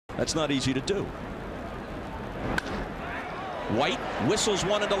That's not easy to do. White whistles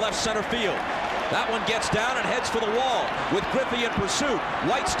one into left center field. That one gets down and heads for the wall with Griffey in pursuit.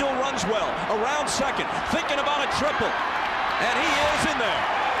 White still runs well around second, thinking about a triple, and he is in there.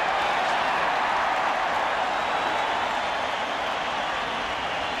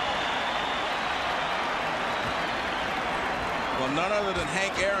 Well, none other than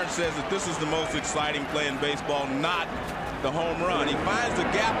Hank Aaron says that this is the most exciting play in baseball, not the home run. He finds the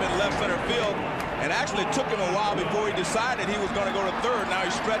gap in left center field, and actually took him a while before he decided he was going to go to third. Now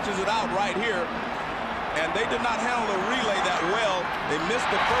he stretches it out right here, and they did not handle the relay that well. They missed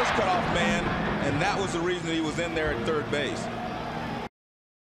the first cutoff man, and that was the reason he was in there at third base.